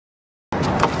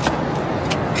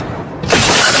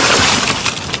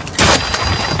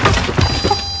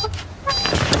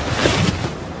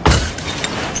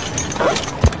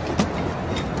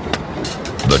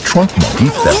Trunk Monkey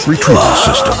Theft Retrieval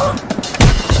System.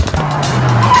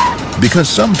 Because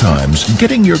sometimes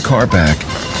getting your car back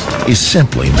is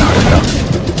simply not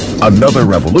enough. Another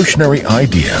revolutionary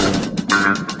idea.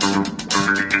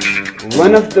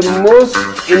 One of the most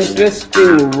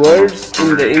interesting words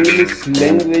in the English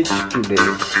language today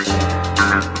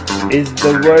is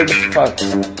the word fuck.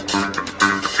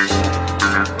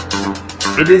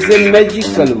 It is a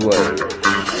magical word.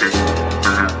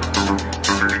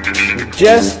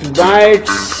 Just by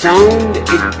its sound,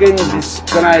 it can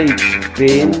describe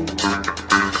pain,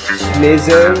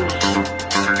 pleasure,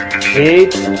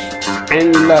 hate,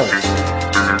 and love.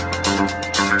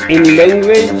 In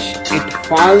language, it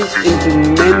falls into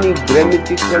many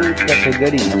grammatical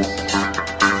categories.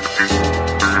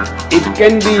 It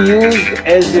can be used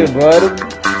as a verb,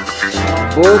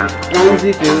 both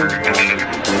transitive.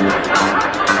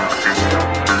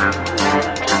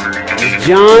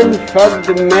 John fucked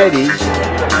Mary,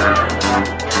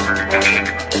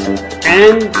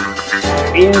 and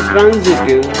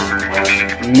intransitive,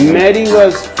 Mary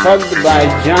was fucked by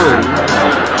John.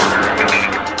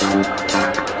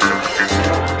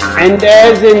 And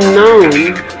as a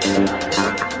noun,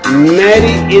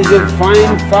 Mary is a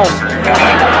fine fuck.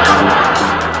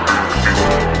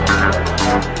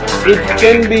 It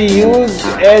can be used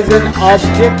as an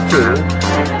adjective.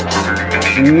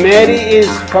 Mary is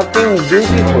fucking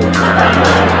beautiful.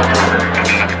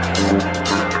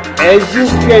 As you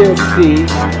can see,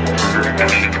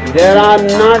 there are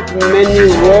not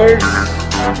many words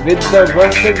with the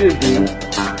versatility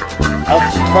of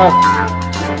fuck.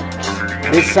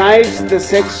 Besides the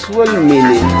sexual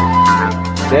meaning,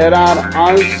 there are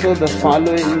also the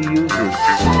following uses.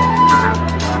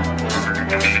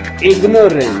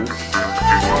 Ignorance.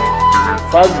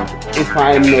 Fuck if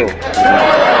I know.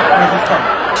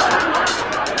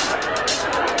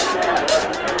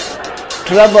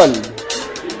 Trouble.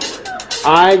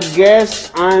 I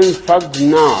guess I'm fucked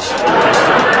now.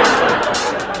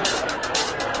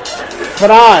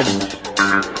 Fraud.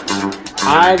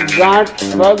 I got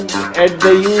fucked at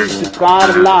the used car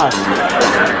lot.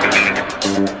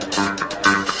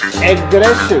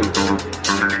 Aggression.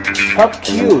 Fuck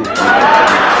you.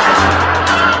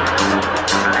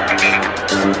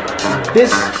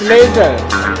 Displeasure.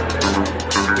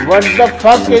 What the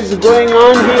fuck is going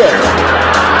on here?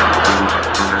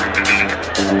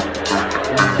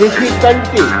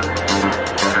 Difficulty.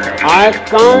 I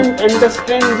can't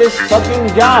understand this fucking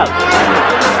job.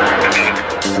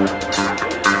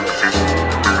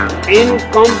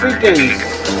 Incompetence.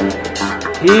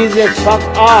 He is a fuck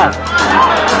off.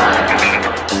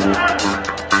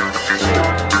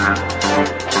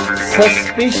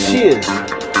 Suspicion.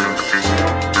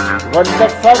 What the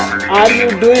fuck are you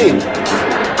doing?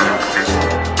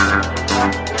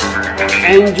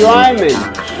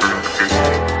 Enjoyment.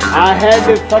 I had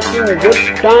a fucking good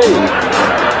time.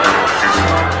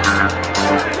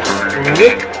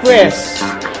 Request.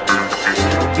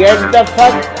 Get the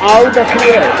fuck out of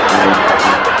here.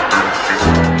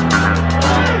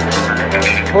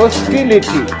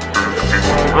 Hostility.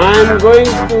 I am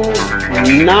going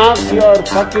to knock your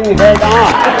fucking head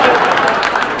off.